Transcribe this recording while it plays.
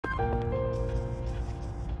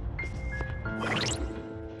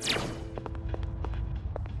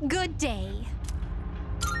Good day.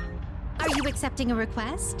 Are you accepting a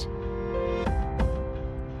request?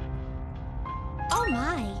 Oh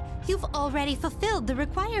my, you've already fulfilled the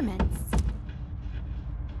requirements.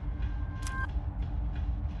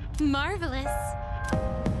 Marvelous.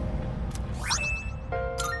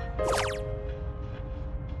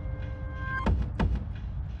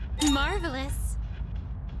 Marvelous.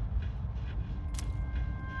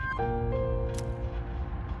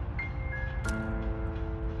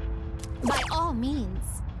 By all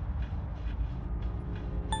means.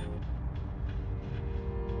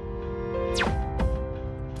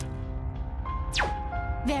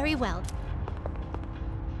 Very well.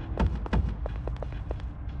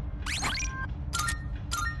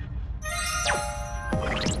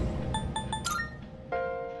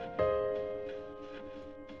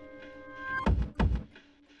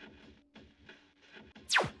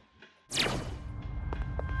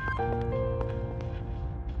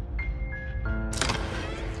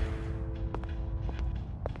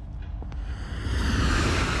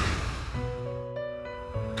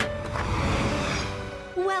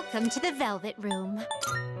 Welcome to the Velvet Room.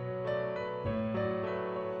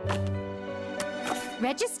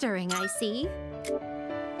 Registering, I see.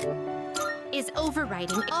 Is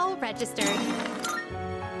overwriting all registered.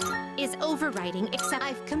 Is overwriting except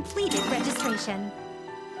I've completed registration.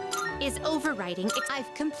 Is overwriting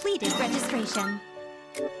I've completed registration.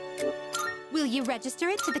 Will you register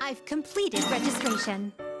it to the I've completed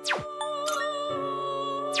registration.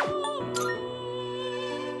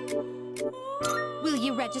 Will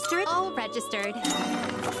you register it? All registered.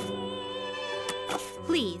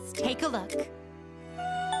 Please take a look.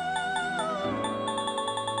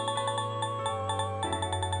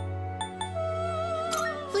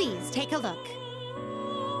 Please take a look.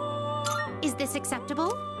 Is this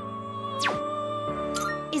acceptable?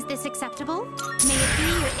 Is this acceptable? May it be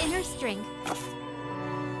your inner strength.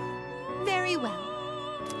 Very well.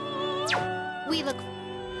 We look.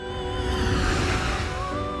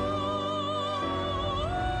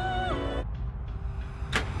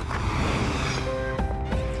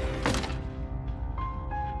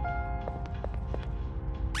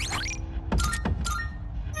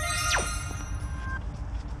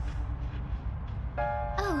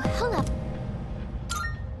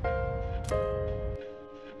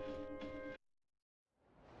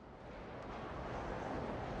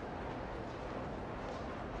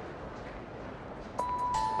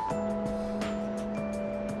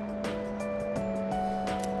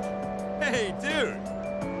 Hey, dude!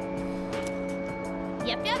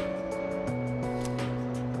 Yep.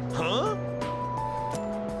 Huh?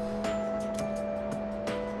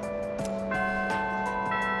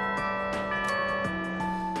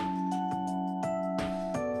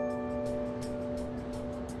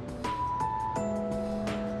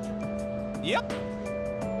 Yep.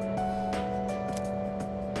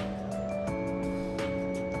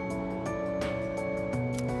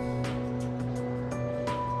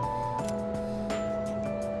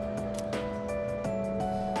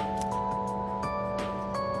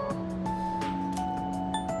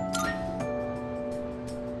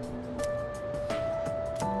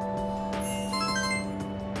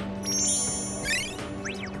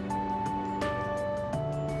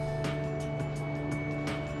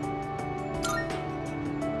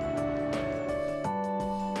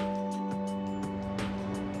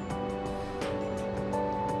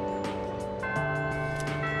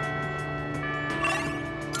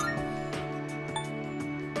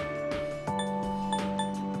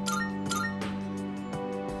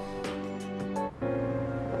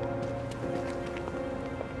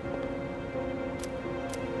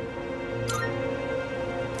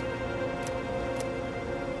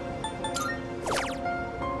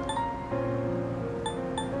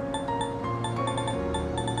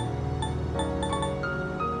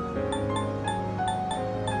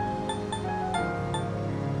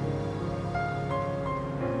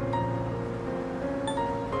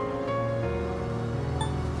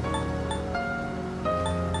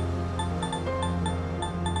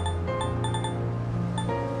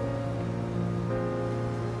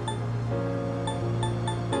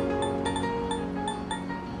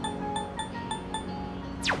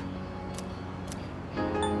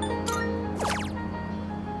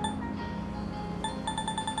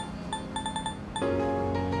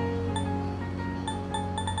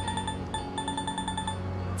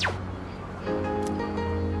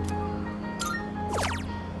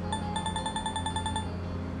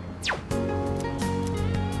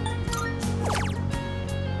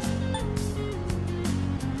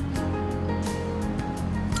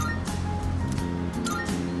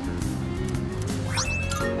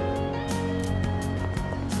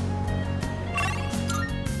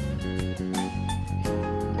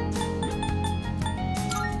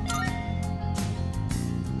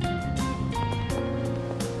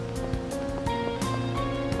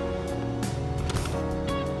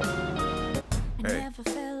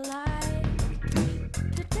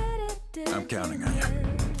 counting on you.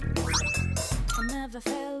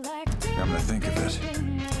 I'm gonna think of it.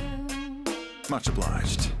 Much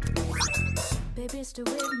obliged.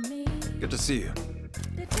 Good to see you.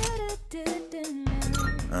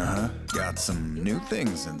 Uh-huh. Got some new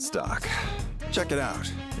things in stock. Check it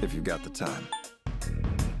out, if you've got the time.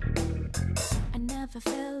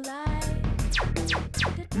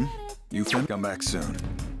 You can come back soon.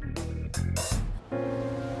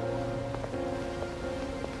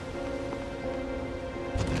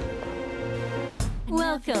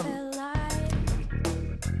 Welcome.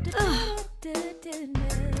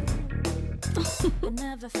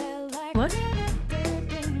 What?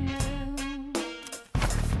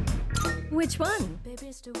 Which one?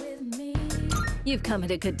 You've come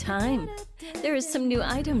at a good time. There are some new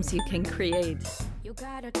items you can create.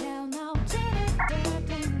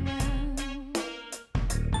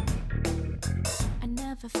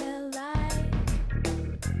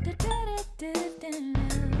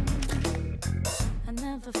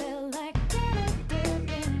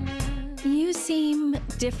 You seem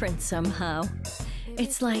different somehow.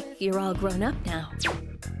 It's like you're all grown up now.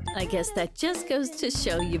 I guess that just goes to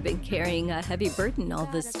show you've been carrying a heavy burden all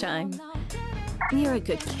this time. You're a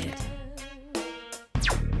good kid.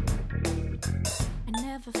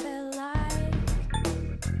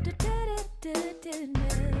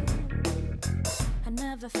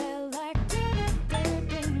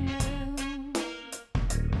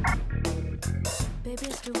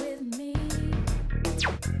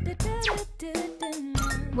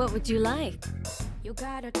 What would you like?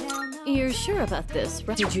 You're sure about this,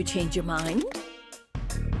 right? Did you change your mind?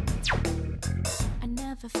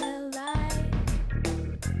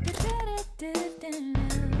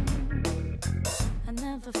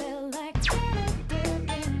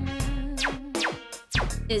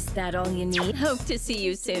 Is that all you need? Hope to see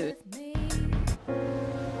you soon.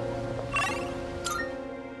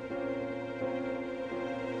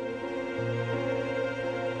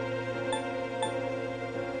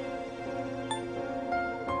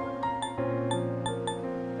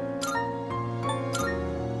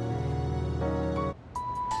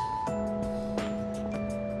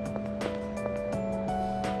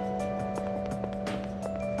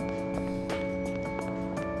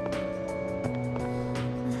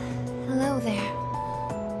 Hello there.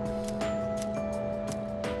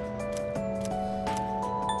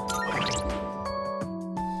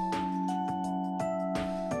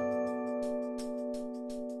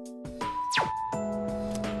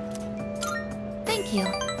 Thank you.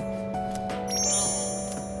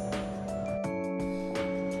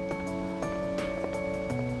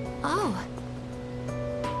 Oh.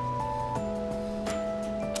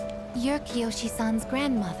 You're Kiyoshi-san's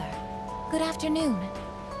grandmother. Good afternoon.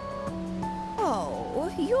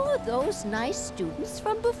 Oh, you're those nice students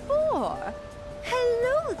from before.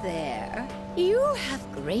 Hello there. You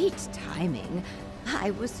have great timing.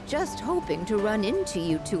 I was just hoping to run into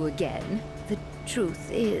you two again. The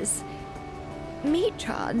truth is,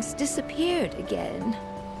 Michan's disappeared again.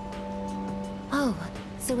 Oh,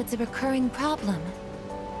 so it's a recurring problem.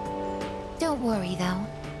 Don't worry, though.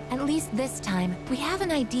 At least this time, we have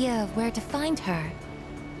an idea of where to find her.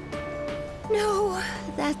 No,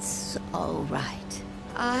 that's all right.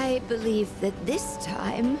 I believe that this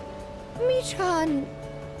time, Michan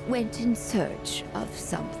went in search of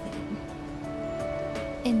something.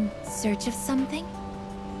 In search of something?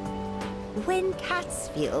 When cats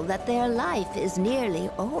feel that their life is nearly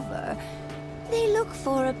over, they look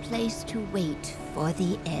for a place to wait for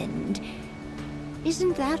the end.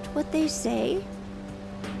 Isn't that what they say?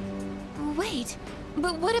 Wait,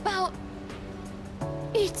 but what about...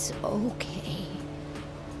 It's okay.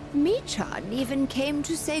 Michan even came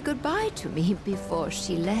to say goodbye to me before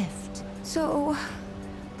she left. So...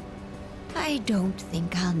 I don't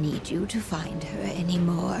think I'll need you to find her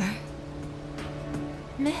anymore.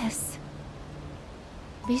 Miss...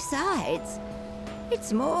 Besides,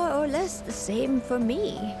 it's more or less the same for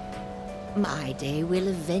me. My day will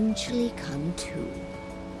eventually come too.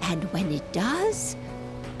 And when it does,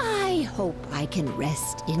 I hope I can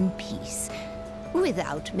rest in peace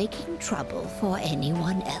without making trouble for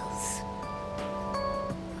anyone else.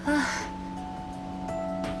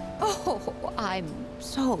 Oh, I'm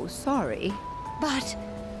so sorry. But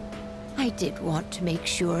I did want to make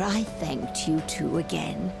sure I thanked you two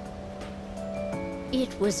again.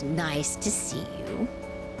 It was nice to see you.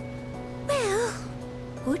 Well,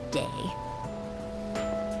 good day.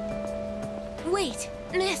 Wait,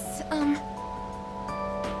 Miss,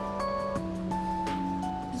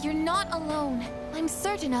 You're not alone. I'm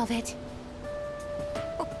certain of it.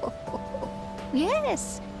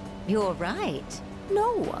 Yes, you're right.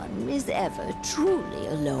 No one is ever truly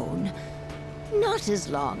alone. Not as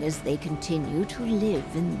long as they continue to live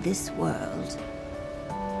in this world.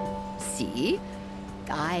 See?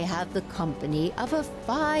 I have the company of a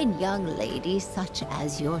fine young lady such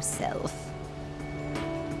as yourself.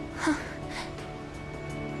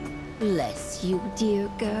 Bless you, dear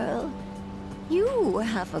girl. You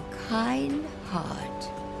have a kind heart.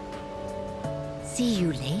 See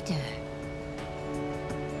you later.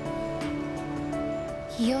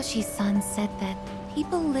 Kiyoshi-san said that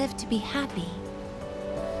people live to be happy.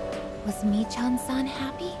 Was Michan-san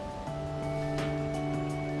happy?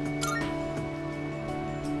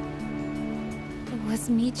 Was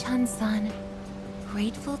Michan-san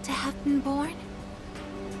grateful to have been born?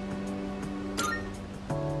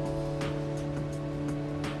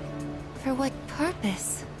 For what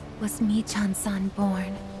purpose was Michan-san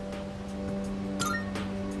born?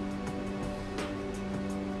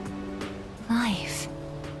 Life.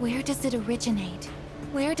 Where does it originate?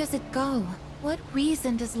 Where does it go? What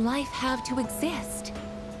reason does life have to exist?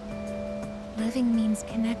 Living means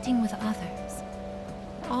connecting with others.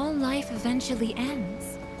 All life eventually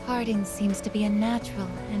ends. Parting seems to be a natural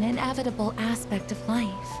and inevitable aspect of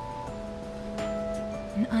life.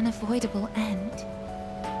 An unavoidable end.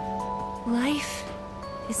 Life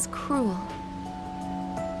is cruel.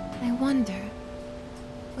 I wonder,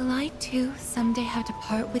 will I too someday have to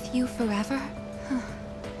part with you forever?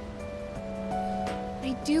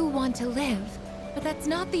 I do want to live, but that's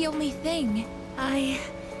not the only thing.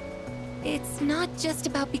 It's not just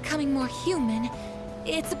about becoming more human.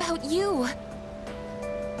 It's about you.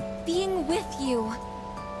 Being with you.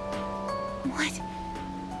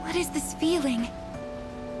 What is this feeling?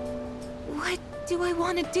 What do I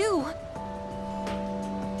want to do?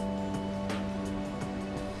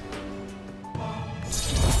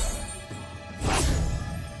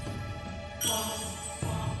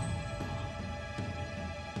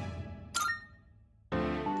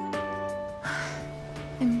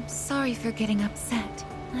 I'm sorry for getting upset.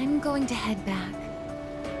 I'm going to head back.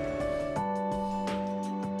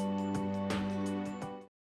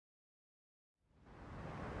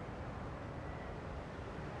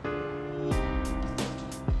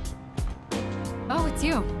 Oh, it's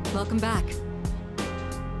you. Welcome back.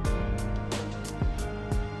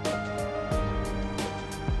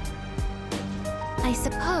 I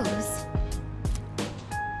suppose.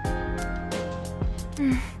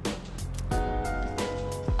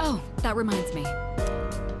 Oh, that reminds me.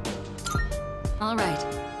 All right.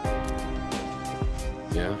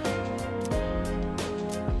 Yeah?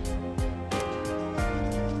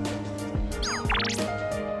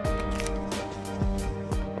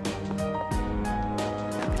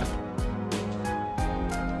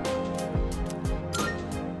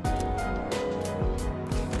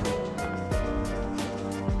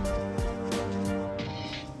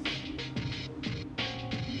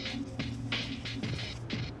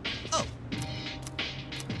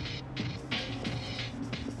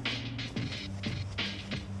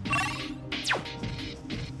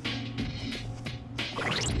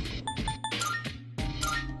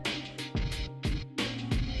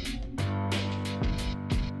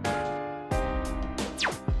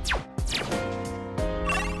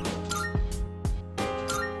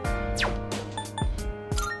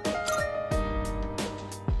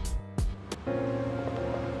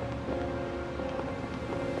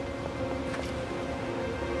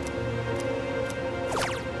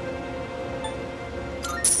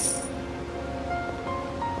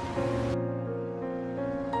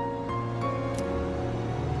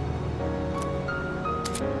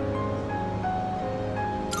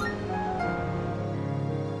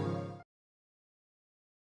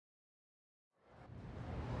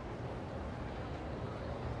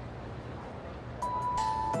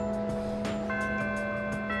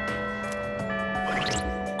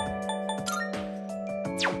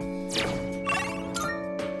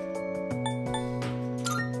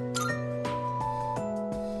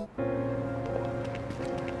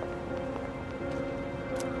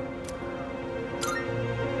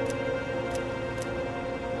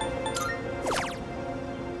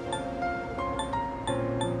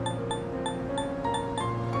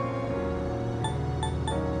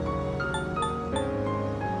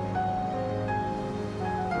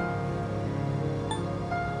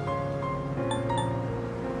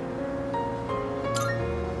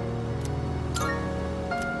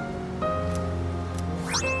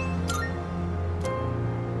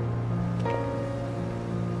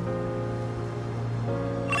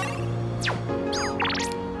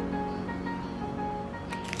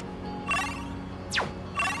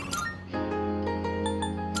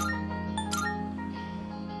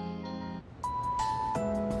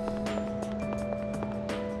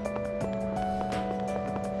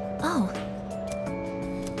 Oh.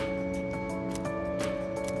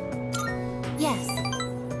 Yes.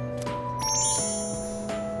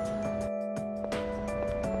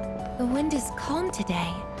 The wind is calm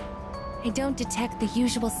today. I don't detect the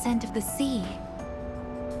usual scent of the sea.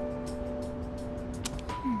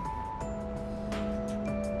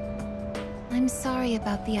 I'm sorry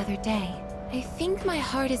about the other day. I think my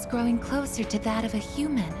heart is growing closer to that of a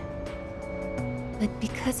human. But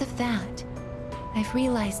because of that, I've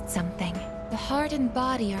realized something. The heart and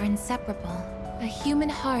body are inseparable. A human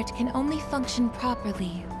heart can only function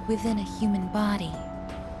properly within a human body.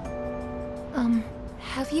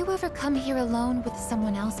 Have you ever come here alone with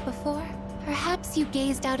someone else before? Perhaps you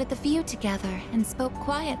gazed out at the view together and spoke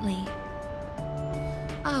quietly.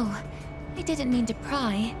 Oh, I didn't mean to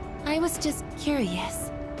pry. I was just curious.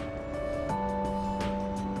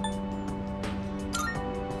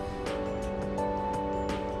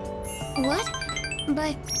 What?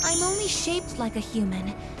 But I'm only shaped like a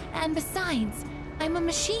human. And besides, I'm a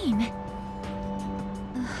machine.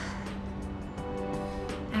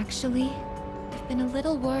 Actually, I've been a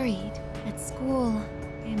little worried. At school,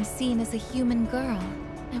 I am seen as a human girl.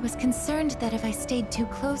 I was concerned that if I stayed too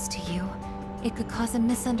close to you, it could cause a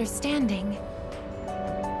misunderstanding.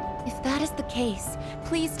 If that is the case,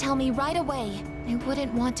 please tell me right away. I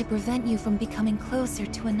wouldn't want to prevent you from becoming closer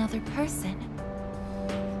to another person.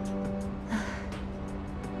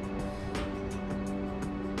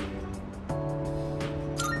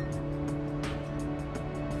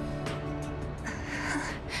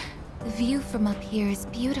 The view from up here is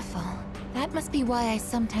beautiful. That must be why I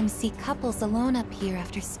sometimes see couples alone up here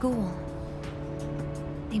after school.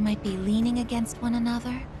 They might be leaning against one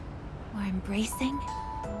another, or embracing.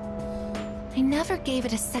 I never gave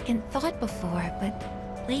it a second thought before, but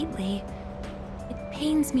lately, it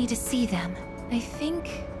pains me to see them. I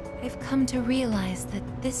think I've come to realize that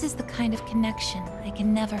this is the kind of connection I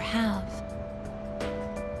can never have.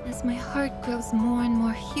 As my heart grows more and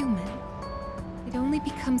more human, it only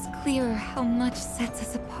becomes clearer how much sets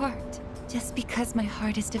us apart. Just because my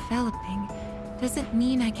heart is developing doesn't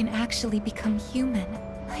mean I can actually become human.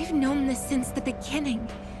 I've known this since the beginning.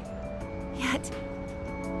 Yet...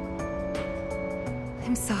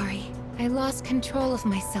 I'm sorry. I lost control of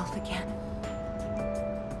myself again.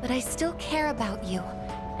 But I still care about you,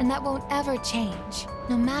 and that won't ever change,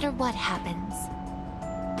 no matter what happens.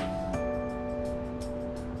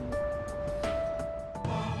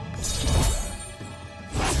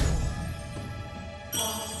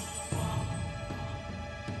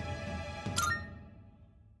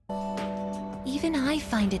 Even I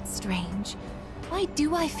find it strange. Why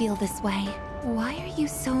do I feel this way? Why are you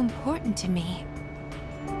so important to me?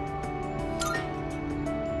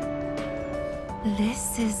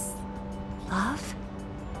 This is... love?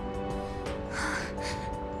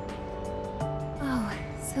 Oh,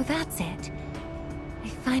 so that's it. I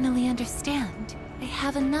finally understand. I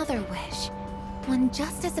have another wish. One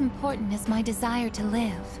just as important as my desire to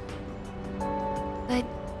live. But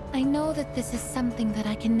I know that this is something that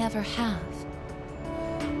I can never have.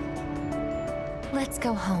 Let's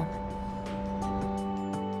go home.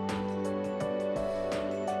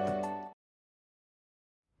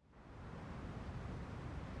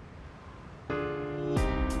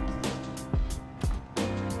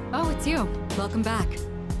 Oh, it's you. Welcome back.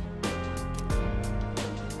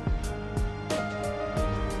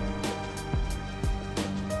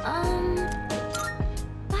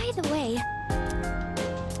 By the way...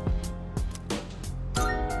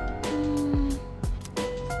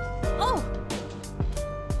 Oh!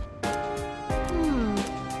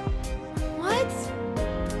 What?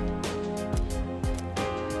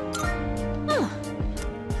 Huh.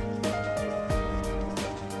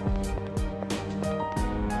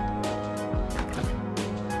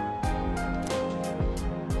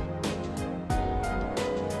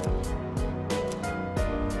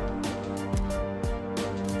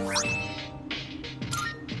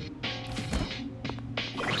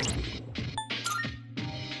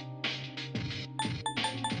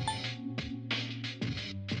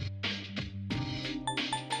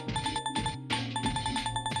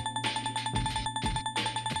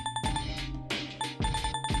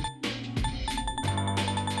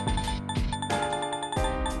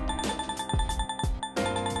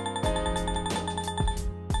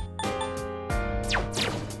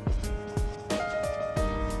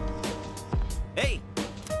 Hey!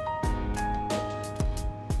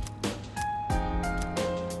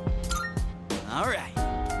 All right.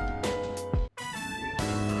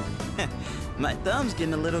 My thumb's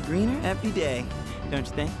getting a little greener every day, don't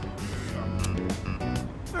you think?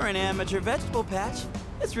 For an amateur vegetable patch,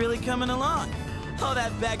 it's really coming along. All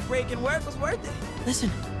that back-breaking work was worth it.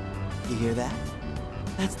 Listen, you hear that?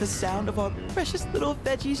 That's the sound of our precious little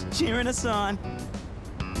veggies cheering us on.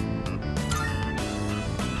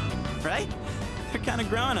 Right? They're kind of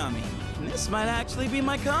growing on me. And this might actually be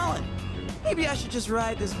my calling. Maybe I should just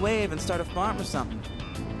ride this wave and start a farm or something.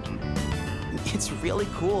 It's really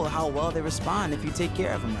cool how well they respond if you take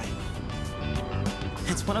care of them right.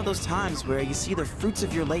 It's one of those times where you see the fruits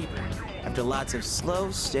of your labor after lots of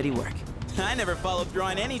slow, steady work. I never followed through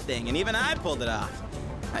on anything, and even I pulled it off.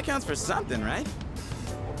 That counts for something, right?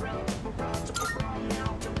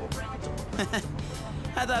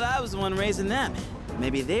 I thought I was the one raising them.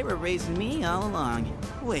 Maybe they were raising me all along.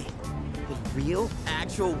 Wait, did real,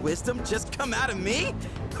 actual wisdom just come out of me?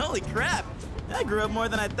 Holy crap, I grew up more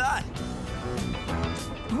than I thought.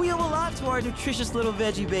 We owe a lot to our nutritious little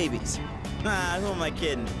veggie babies. Ah, who am I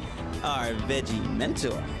kidding? Our veggie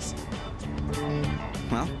mentors.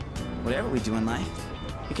 Well, whatever we do in life,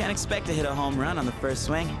 we can't expect to hit a home run on the first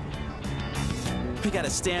swing. We gotta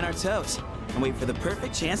stay on our toes and wait for the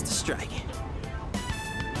perfect chance to strike.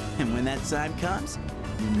 And when that time comes,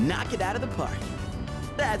 you knock it out of the park.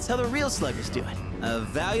 That's how the real sluggers do it. A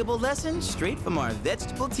valuable lesson straight from our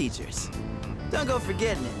vegetable teachers. Don't go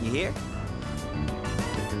forgetting it, you hear?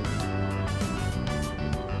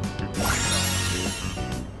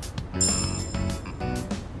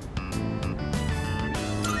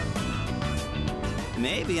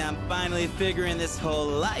 Maybe I'm finally figuring this whole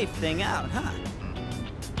life thing out, huh?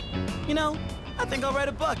 You know, I think I'll write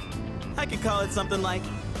a book. I could call it something like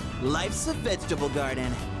Life's a Vegetable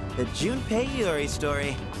Garden, the Junpei Iori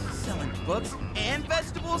story. Selling books and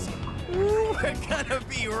vegetables? Ooh, we're gonna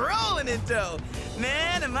be rolling in dough.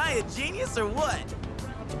 Man, am I a genius or what?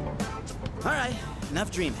 All right,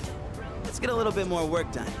 enough dreaming. Let's get a little bit more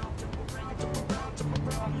work done.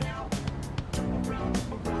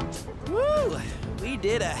 Woo! We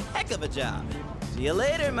did a heck of a job. See you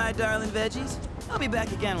later, my darling veggies. I'll be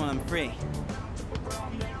back again when I'm free.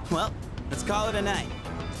 Well, let's call it a night.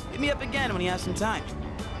 Hit me up again when you have some time.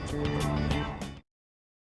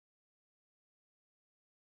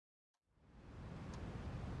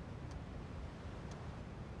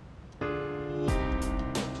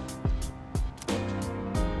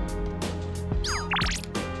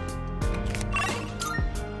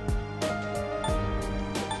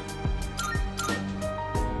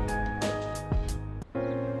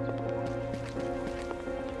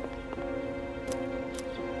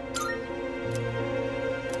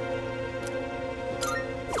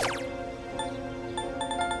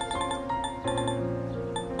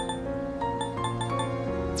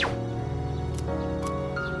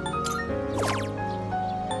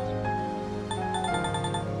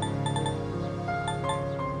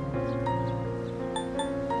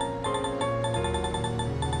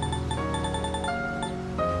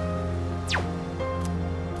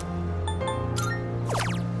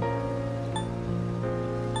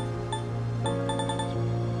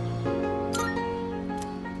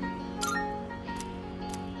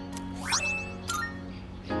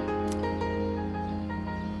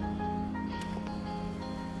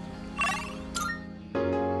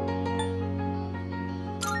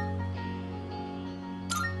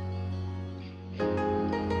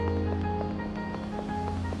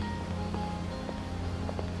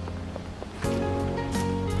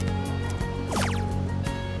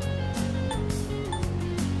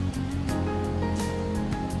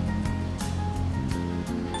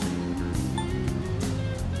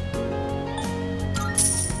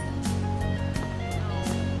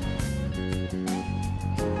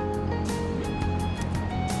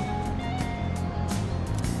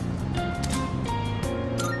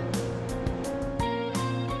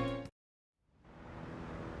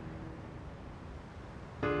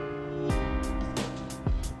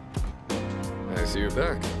 I see you're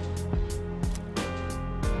back.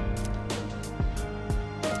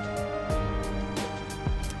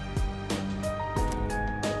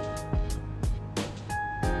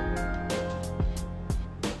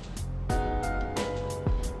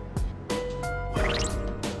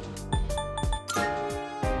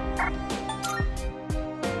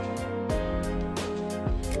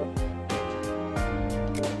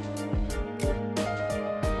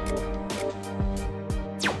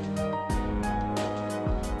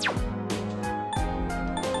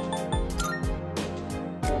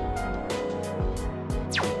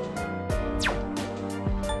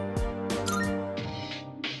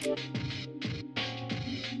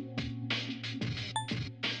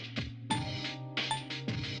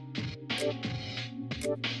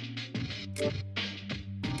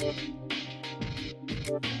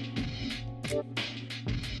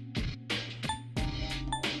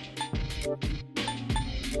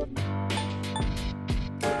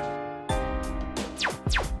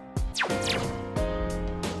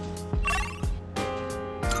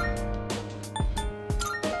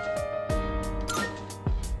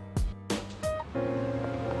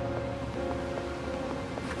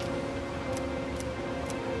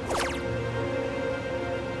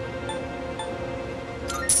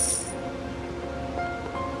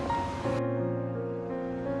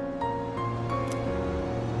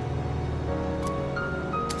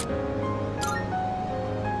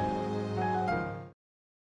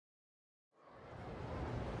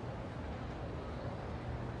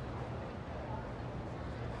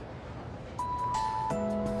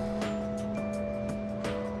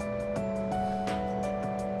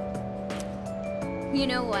 You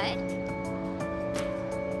know what?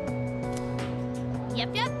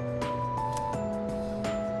 Yep, yep.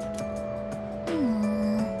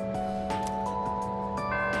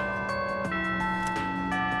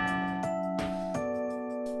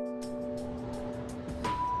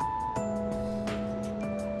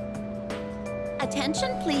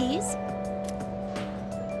 Attention, please.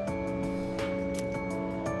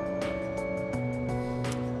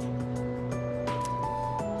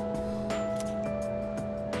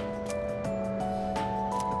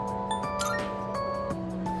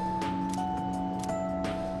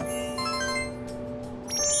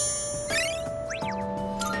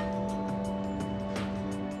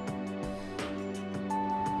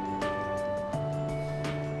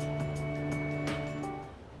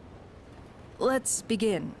 Let's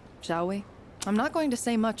begin, shall we? I'm not going to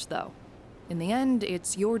say much, though. In the end,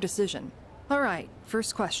 it's your decision. All right,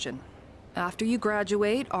 first question. After you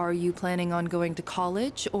graduate, are you planning on going to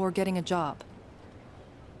college or getting a job?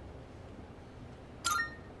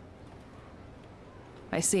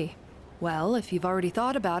 I see. Well, if you've already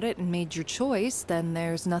thought about it and made your choice, then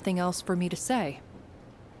there's nothing else for me to say.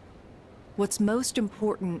 What's most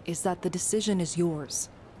important is that the decision is yours,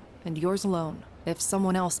 and yours alone. If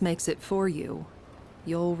someone else makes it for you,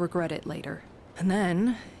 you'll regret it later. And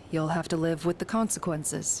then, you'll have to live with the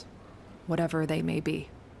consequences, whatever they may be.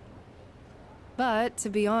 But, to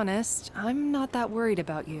be honest, I'm not that worried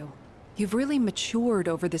about you. You've really matured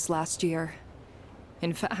over this last year.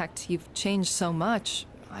 In fact, you've changed so much,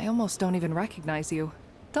 I almost don't even recognize you.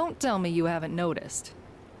 Don't tell me you haven't noticed.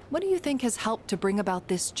 What do you think has helped to bring about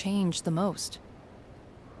this change the most?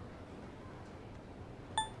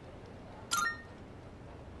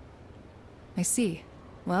 I see.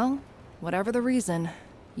 Well, whatever the reason,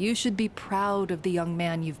 you should be proud of the young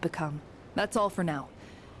man you've become. That's all for now.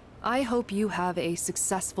 I hope you have a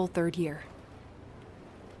successful third year.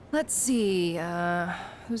 Let's see,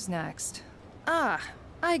 who's next? Ah,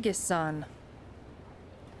 Aige-san.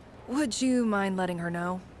 Would you mind letting her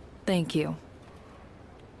know? Thank you.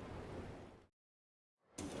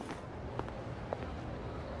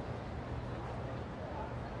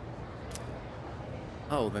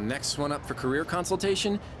 Oh, the next one up for career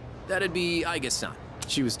consultation? That'd be Aige-san.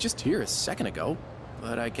 She was just here a second ago,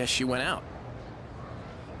 but I guess she went out.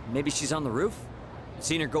 Maybe she's on the roof?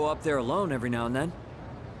 Seen her go up there alone every now and then.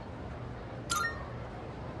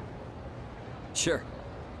 Sure.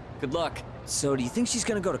 Good luck. So, do you think she's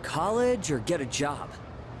gonna go to college or get a job?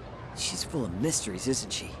 She's full of mysteries,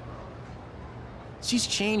 isn't she? She's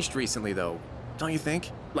changed recently, though, don't you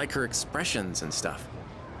think? Like her expressions and stuff.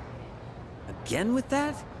 Again with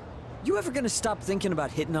that? You ever gonna stop thinking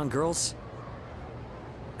about hitting on girls?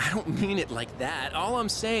 I don't mean it like that. All I'm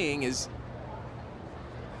saying is...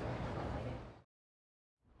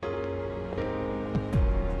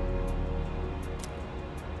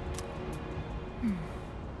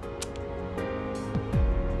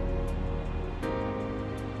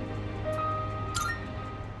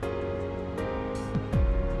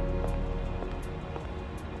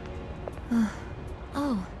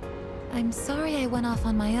 Oh, I'm sorry I went off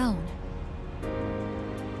on my own.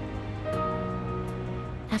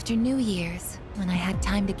 After New Year's, when I had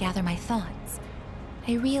time to gather my thoughts,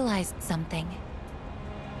 I realized something.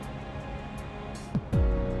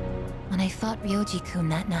 When I fought Ryoji-kun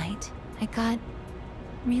that night, I got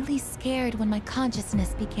really scared when my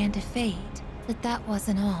consciousness began to fade. But that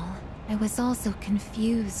wasn't all. I was also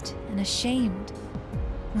confused and ashamed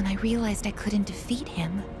when I realized I couldn't defeat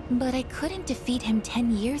him. But I couldn't defeat him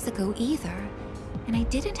 10 years ago either, and I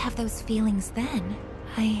didn't have those feelings then.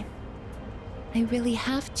 I really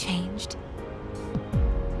have changed.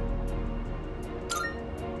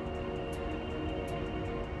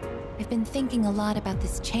 I've been thinking a lot about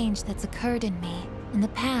this change that's occurred in me. In the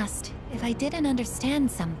past, if I didn't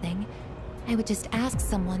understand something, I would just ask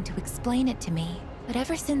someone to explain it to me. But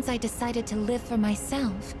ever since I decided to live for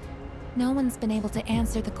myself, no one's been able to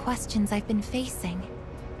answer the questions I've been facing.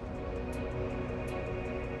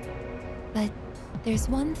 But there's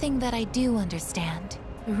one thing that I do understand.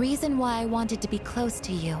 The reason why I wanted to be close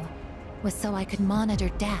to you was so I could monitor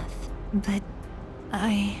death. But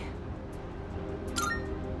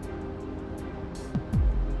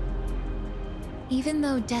even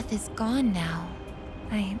though death is gone now,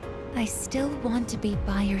 I still want to be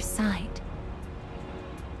by your side.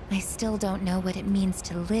 I still don't know what it means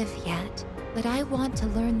to live yet, but I want to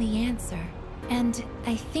learn the answer. And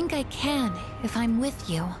I think I can if I'm with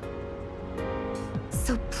you.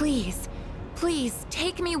 So please, please,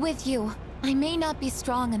 take me with you. I may not be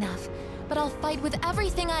strong enough, but I'll fight with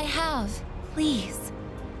everything I have. Please.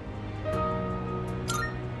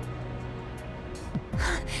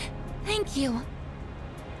 Thank you.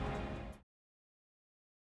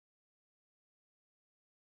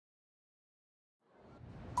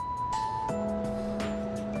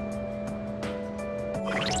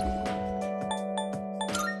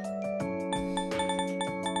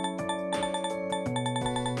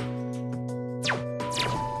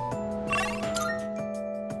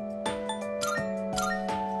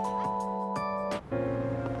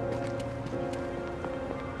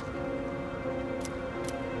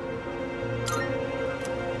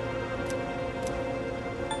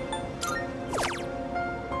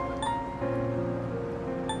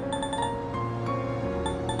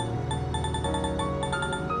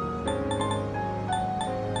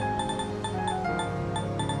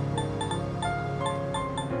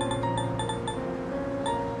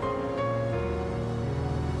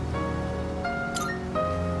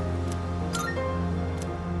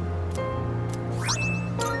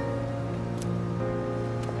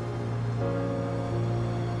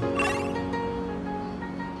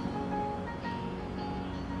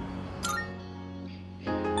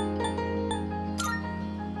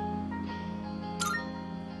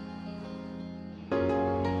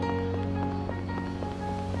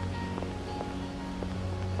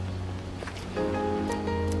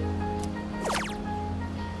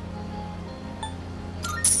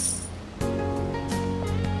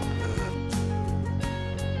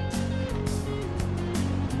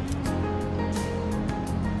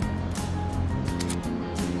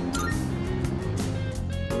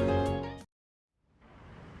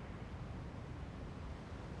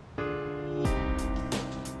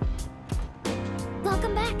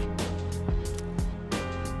 Welcome back.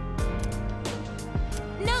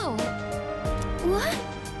 No. What?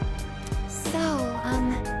 So,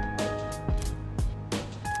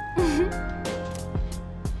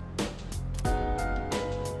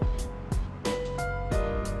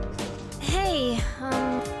 Hey,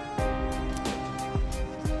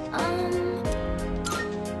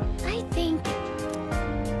 I think...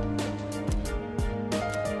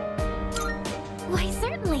 Why,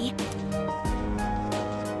 certainly.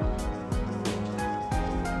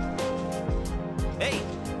 Hey!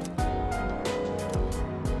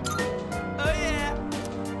 Oh yeah!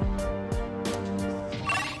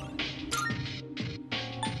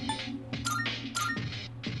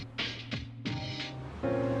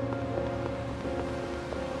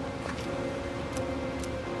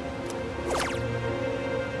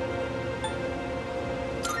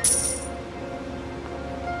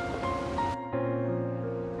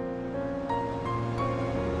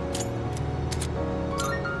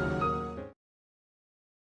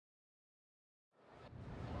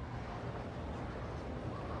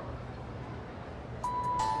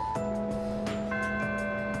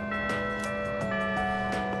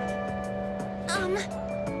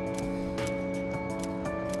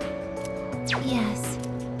 Yes.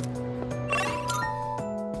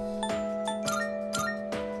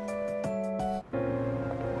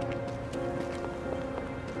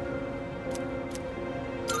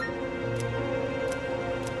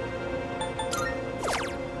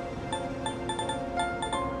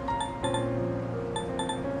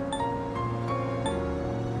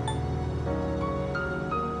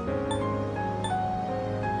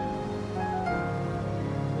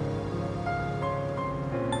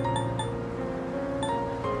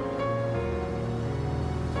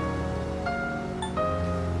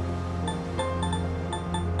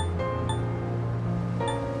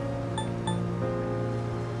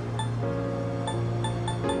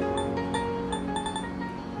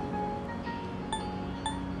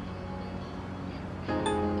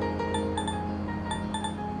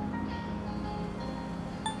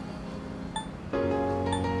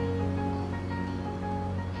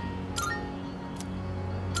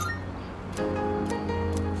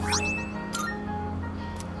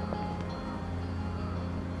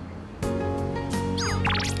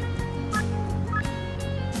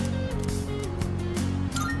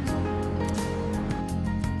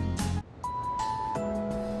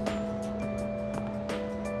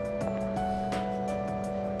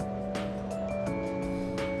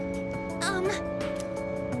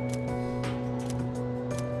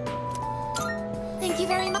 Thank you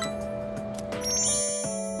very much.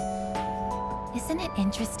 Isn't it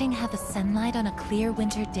interesting how the sunlight on a clear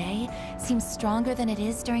winter day seems stronger than it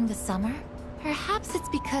is during the summer? Perhaps it's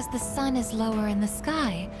because the sun is lower in the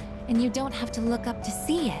sky, and you don't have to look up to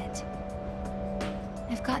see it.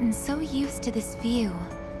 I've gotten so used to this view,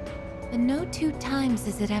 but no two times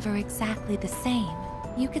is it ever exactly the same.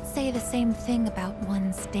 You could say the same thing about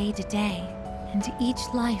one's day-to-day, and each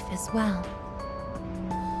life as well.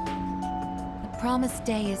 The promised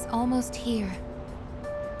day is almost here.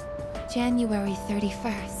 January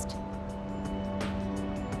 31st.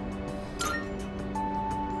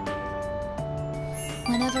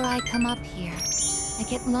 Whenever I come up here, I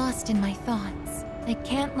get lost in my thoughts. I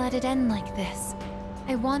can't let it end like this.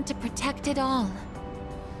 I want to protect it all.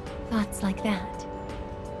 Thoughts like that.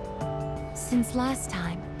 Since last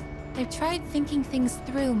time, I've tried thinking things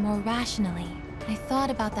through more rationally. I thought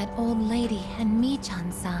about that old lady and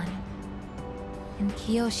Michan-san. And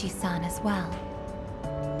Kiyoshi-san as well.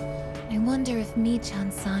 I wonder if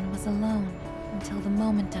Michan-san was alone until the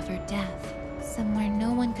moment of her death, somewhere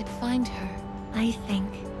no one could find her. I think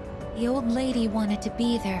the old lady wanted to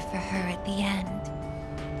be there for her at the end.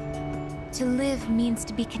 To live means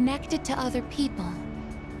to be connected to other people,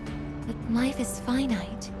 but life is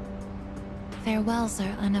finite. Farewells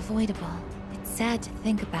are unavoidable. It's sad to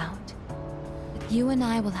think about, but you and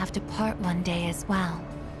I will have to part one day as well.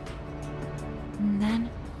 And then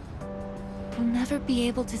I'll never be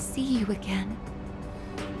able to see you again.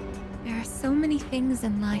 There are so many things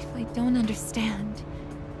in life I don't understand.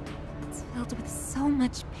 It's filled with so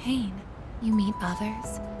much pain. You meet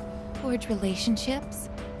others, forge relationships,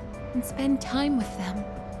 and spend time with them.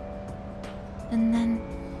 And then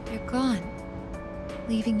they're gone,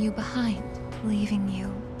 leaving you behind, leaving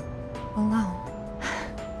you alone.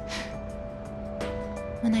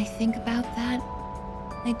 When I think about that,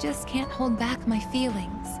 I just can't hold back my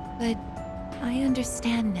feelings, but I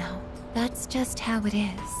understand now. That's just how it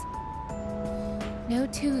is. No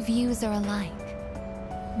two views are alike.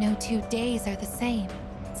 No 2 days are the same.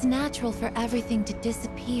 It's natural for everything to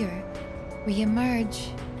disappear,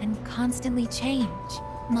 re-emerge, and constantly change.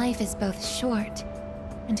 Life is both short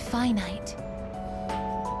and finite.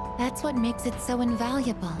 That's what makes it so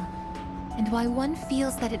invaluable, and why one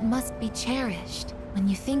feels that it must be cherished. When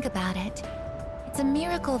you think about it, it's a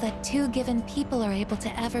miracle that 2 given people are able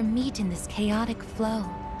to ever meet in this chaotic flow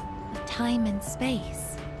of time and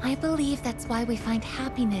space. I believe that's why we find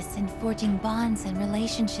happiness in forging bonds and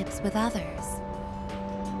relationships with others.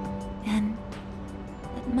 And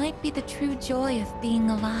that might be the true joy of being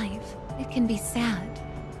alive. It can be sad,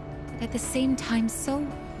 but at the same time so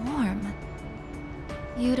warm.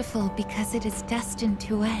 Beautiful because it is destined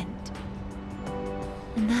to end.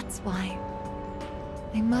 And that's why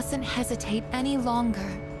I mustn't hesitate any longer.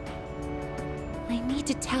 I need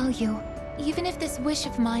to tell you, even if this wish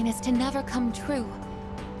of mine is to never come true,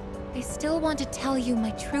 I still want to tell you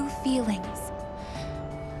my true feelings.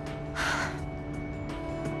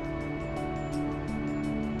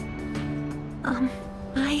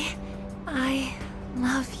 I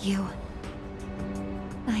love you.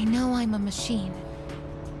 I know I'm a machine.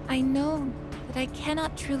 I know that I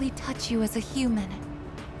cannot truly touch you as a human.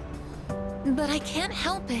 But I can't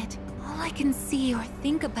help it. All I can see or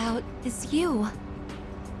think about is you.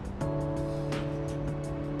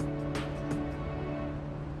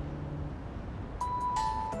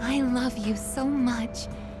 I love you so much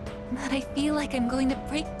that I feel like I'm going to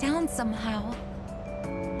break down somehow.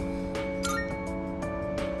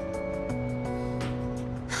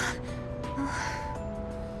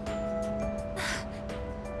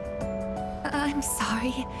 I'm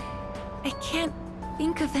sorry. I can't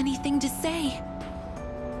think of anything to say.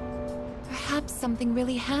 Perhaps something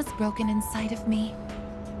really has broken inside of me.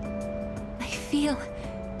 I feel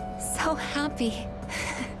so happy.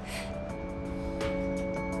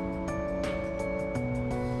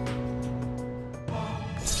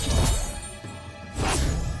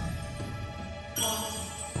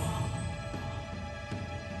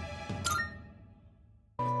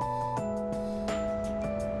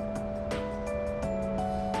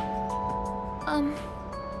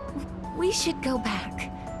 We should go back.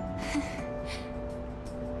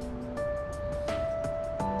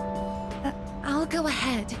 I'll go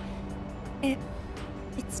ahead.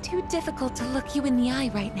 It's too difficult to look you in the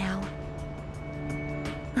eye right now.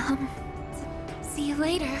 See you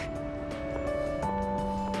later.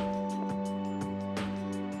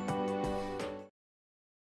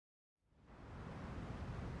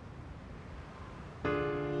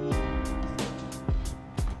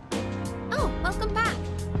 Oh, welcome back.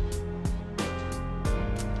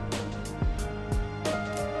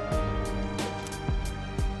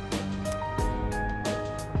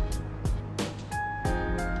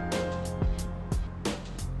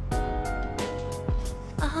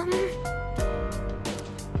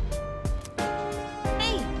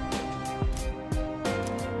 Hey!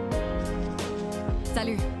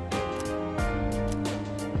 Salut.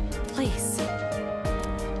 Please.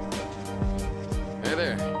 Hey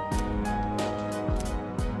there.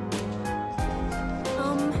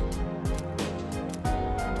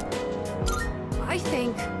 I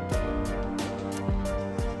think...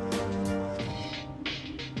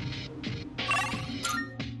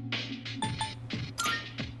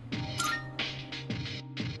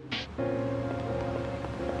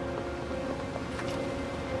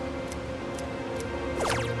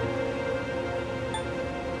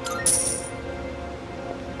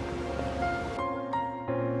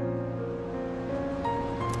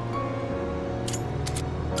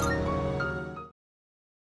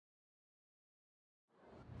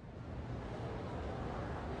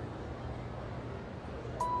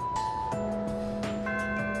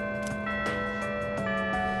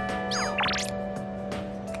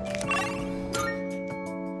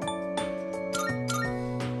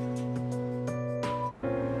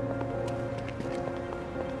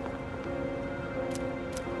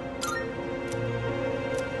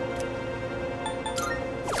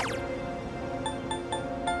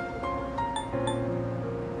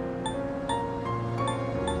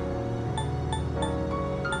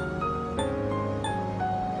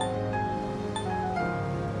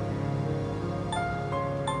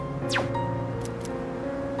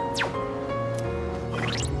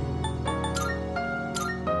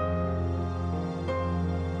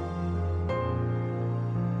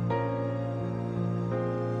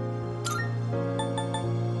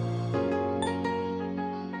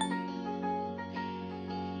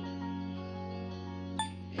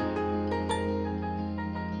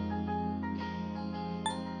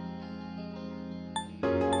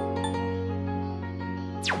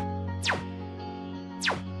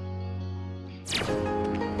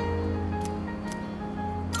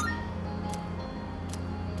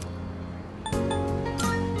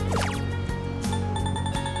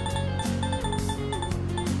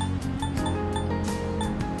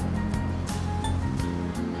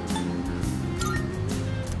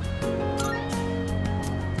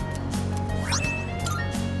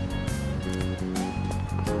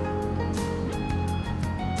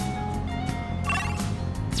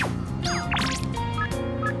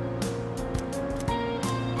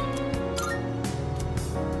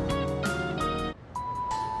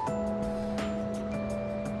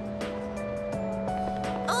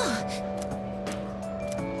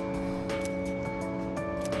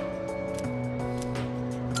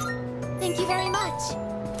 Thank you very much.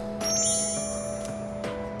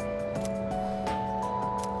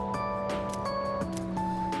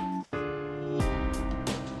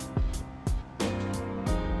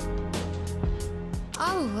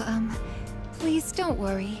 Please don't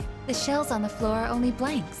worry. The shells on the floor are only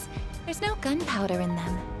blanks. There's no gunpowder in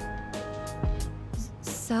them.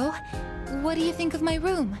 So, what do you think of my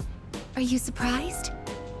room? Are you surprised?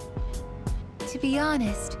 To be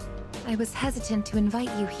honest, I was hesitant to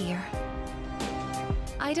invite you here.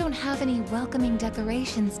 I don't have any welcoming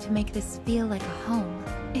decorations to make this feel like a home.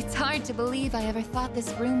 It's hard to believe I ever thought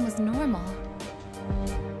this room was normal.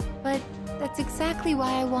 But that's exactly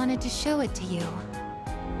why I wanted to show it to you.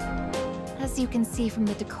 As you can see from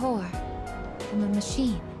the decor, from the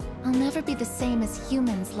machine, I'll never be the same as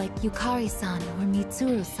humans like Yukari-san or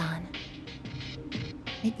Mitsuru-san.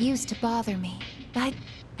 It used to bother me, but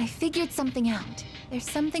I figured something out. There's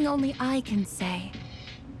something only I can say,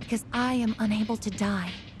 because I am unable to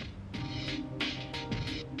die.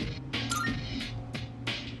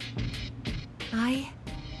 I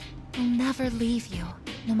will never leave you,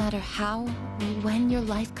 no matter how or when your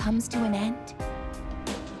life comes to an end.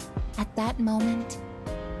 At that moment,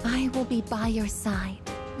 I will be by your side.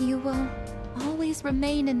 You will always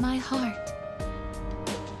remain in my heart.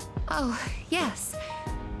 Oh, yes.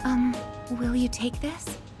 Will you take this?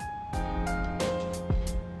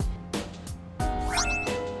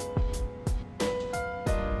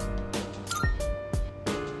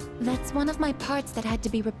 That's one of my parts that had to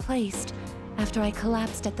be replaced after I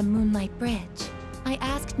collapsed at the Moonlight Bridge. I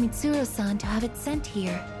asked Mitsuru-san to have it sent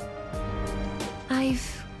here.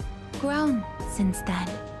 I've grown since then.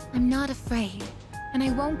 I'm not afraid, and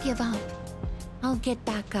I won't give up. I'll get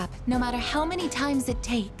back up, no matter how many times it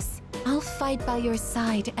takes. I'll fight by your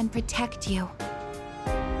side and protect you.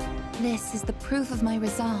 This is the proof of my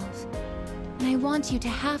resolve, and I want you to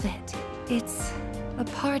have it. It's a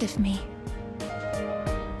part of me.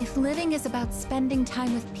 If living is about spending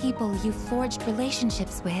time with people you've forged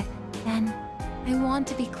relationships with, then I want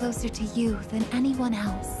to be closer to you than anyone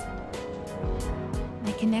else.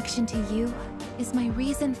 I connection to you is my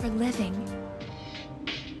reason for living.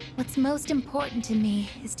 What's most important to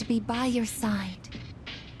me is to be by your side.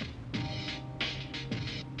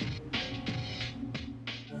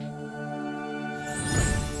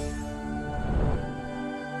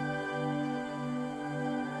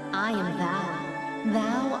 I am thou.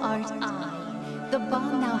 Thou art I. The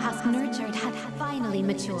bond thou hast nurtured hath finally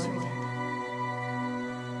matured.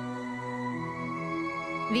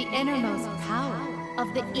 The innermost power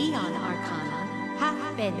of the Aeon Arcana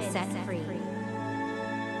hath been set free.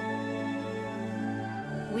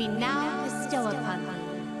 We now bestow upon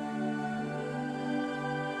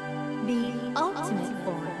thee the ultimate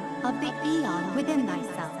form of the Aeon within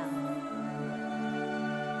thyself.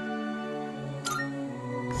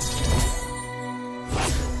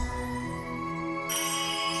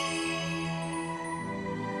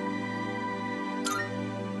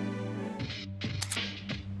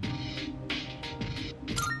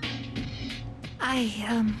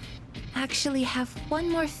 I actually have one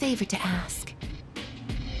more favor to ask.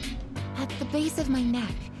 At the base of my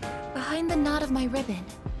neck, behind the knot of my ribbon,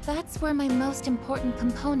 that's where my most important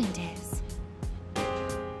component is.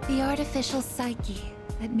 The artificial psyche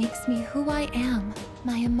that makes me who I am,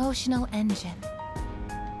 my emotional engine.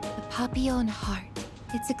 The papillon heart.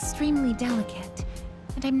 It's extremely delicate,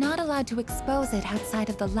 and I'm not allowed to expose it outside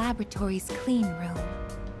of the laboratory's clean room.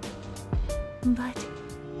 But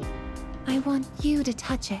I want you to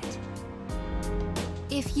touch it.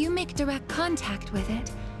 If you make direct contact with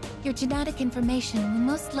it, your genetic information will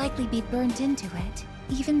most likely be burnt into it.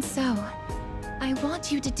 Even so, I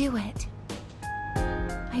want you to do it.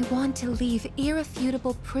 I want to leave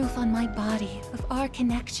irrefutable proof on my body of our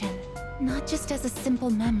connection, not just as a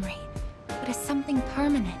simple memory, but as something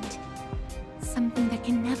permanent. Something that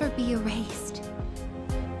can never be erased.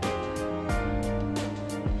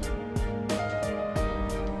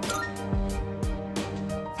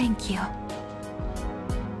 Thank you.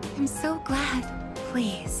 I'm so glad.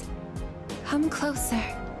 Please, come closer.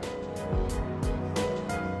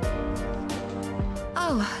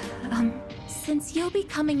 Oh, since you'll be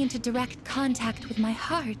coming into direct contact with my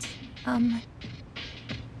heart, I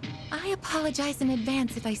apologize in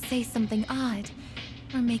advance if I say something odd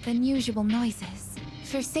or make unusual noises.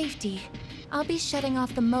 For safety, I'll be shutting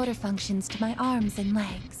off the motor functions to my arms and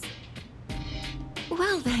legs.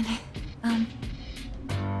 Well then,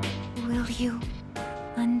 will you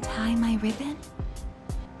untie my ribbon?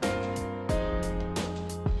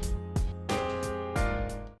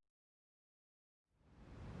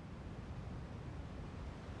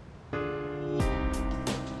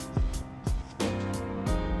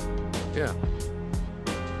 Yeah.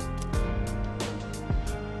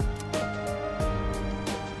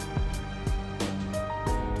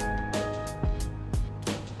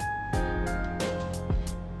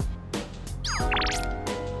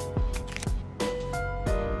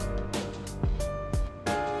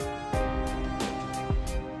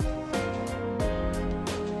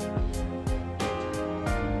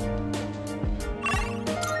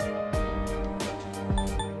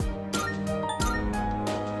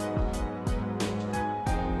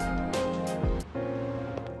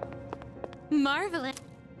 Marvelous.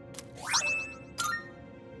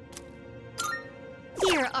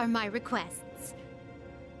 Here are my requests.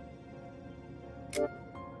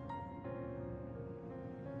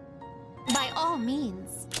 By all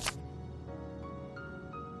means.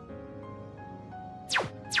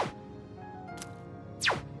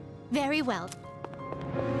 Very well.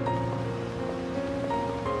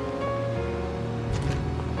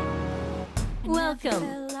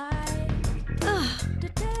 Welcome.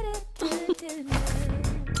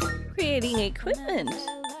 Creating equipment.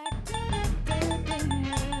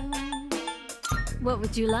 What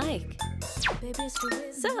would you like?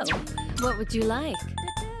 So, what would you like?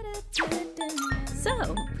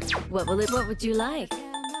 So, what would you like?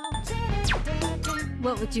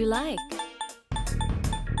 What would you like?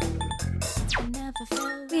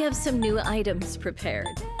 We have some new items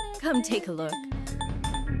prepared. Come take a look.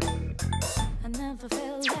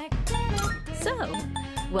 So,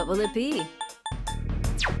 what will it be?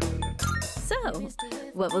 So,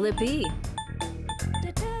 what will it be?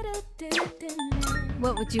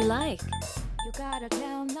 What would you like?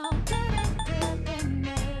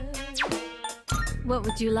 What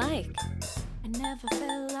would you like?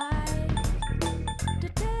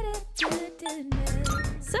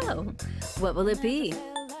 So, what will it be?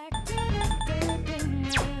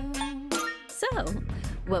 So,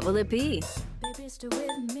 what will it be?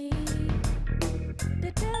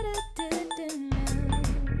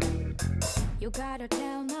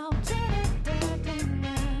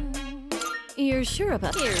 You're sure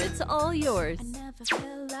about here? It's all yours.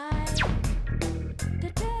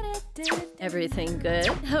 Everything good?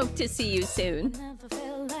 Hope to see you soon.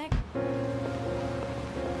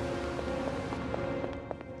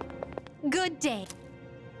 Good day.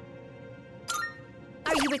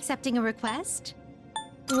 Are you accepting a request?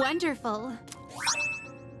 Wonderful.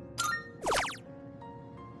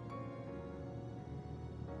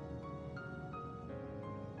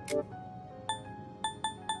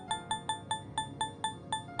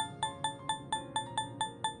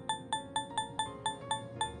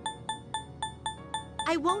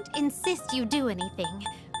 I won't insist you do anything,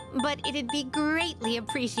 but it'd be greatly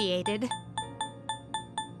appreciated.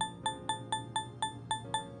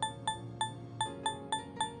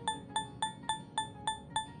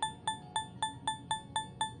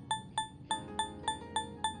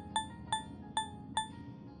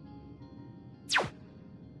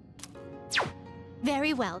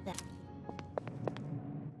 Very well, then.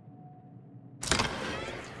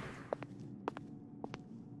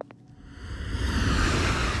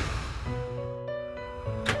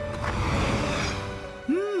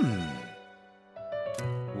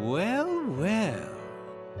 Well.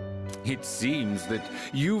 It seems that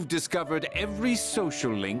you've discovered every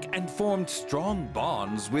social link and formed strong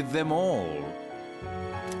bonds with them all.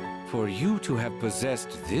 For you to have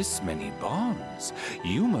possessed this many bonds,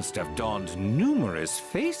 you must have donned numerous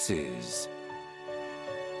faces.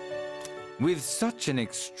 With such an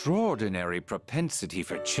extraordinary propensity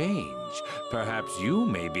for change, perhaps you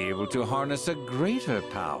may be able to harness a greater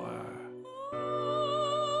power.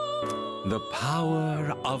 The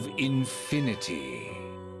power of infinity.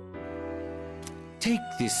 Take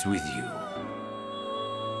this with you.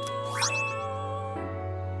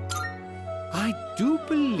 I do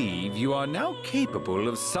believe you are now capable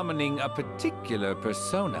of summoning a particular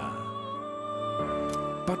persona.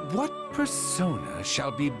 But what persona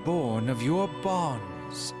shall be born of your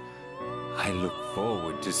bonds? I look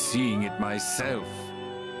forward to seeing it myself.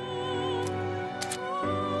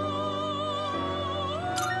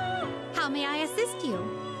 How may I assist you?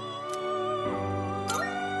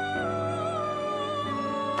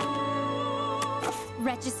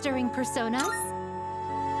 Registering personas?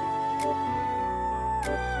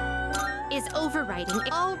 Is overriding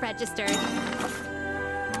all registered.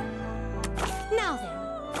 Now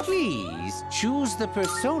then. Please choose the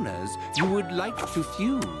personas you would like to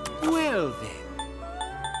fuse. Well then,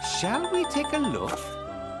 shall we take a look?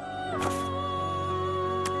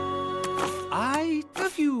 I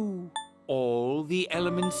give you all the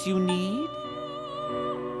elements you need.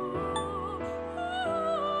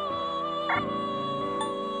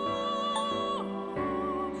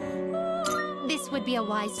 This would be a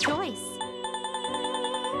wise choice.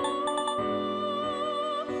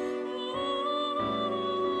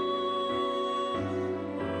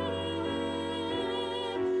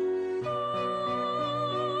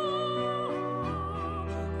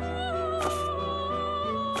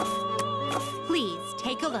 Please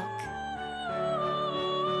take a look.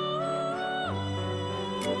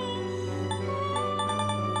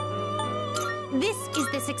 Is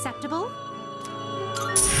this acceptable?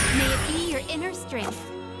 May it be your inner strength.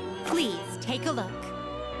 Please take a look.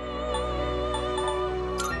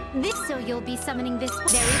 This, so you'll be summoning this.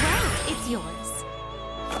 Very well, it's yours.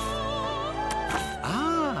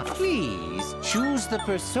 Ah, please choose the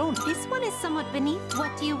persona. This one is somewhat beneath.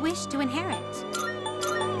 What do you wish to inherit?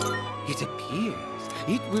 It appears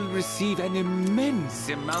it will receive an immense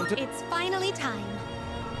amount of... It's finally time.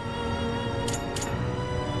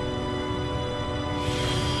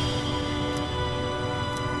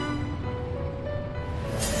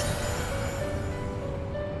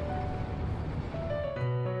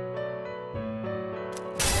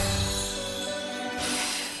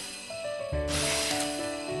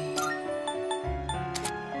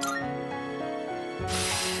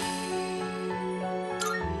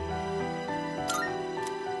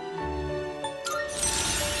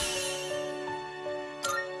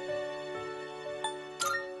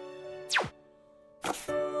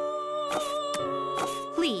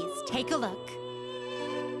 Please take a look.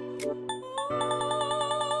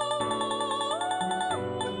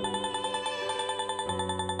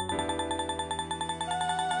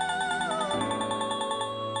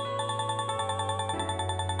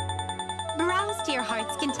 Browse to your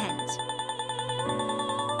heart's content.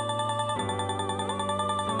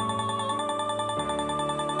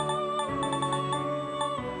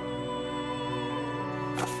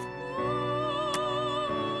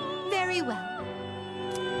 Very well.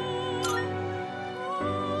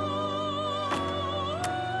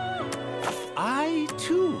 I,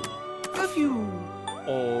 too, love you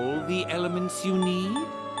all the elements you need?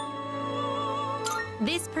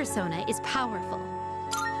 This persona is powerful.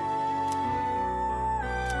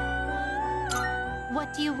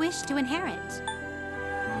 What do you wish to inherit?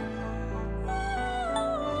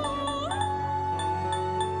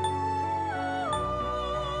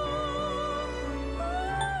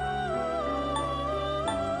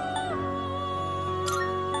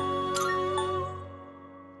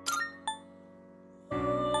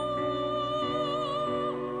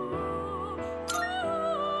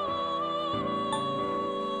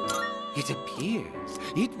 It appears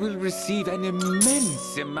it will receive an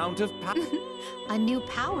immense amount of power. A new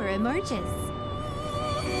power emerges.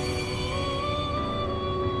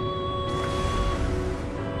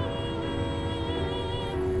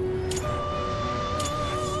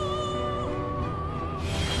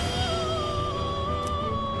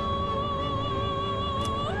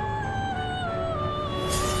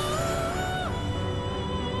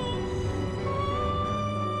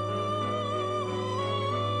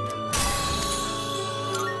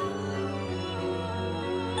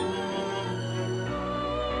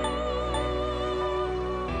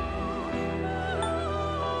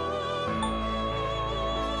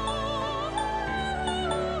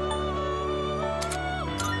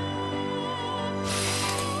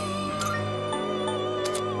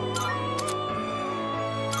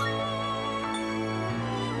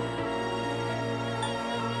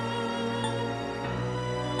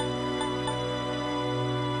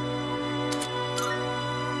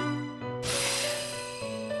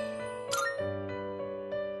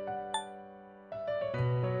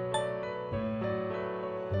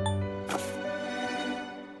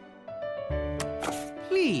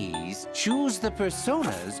 Please choose the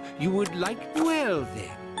personas you would like. Well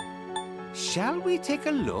then, shall we take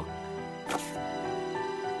a look?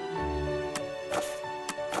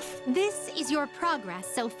 This is your progress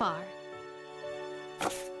so far.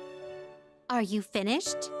 Are you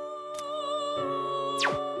finished?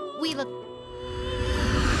 We look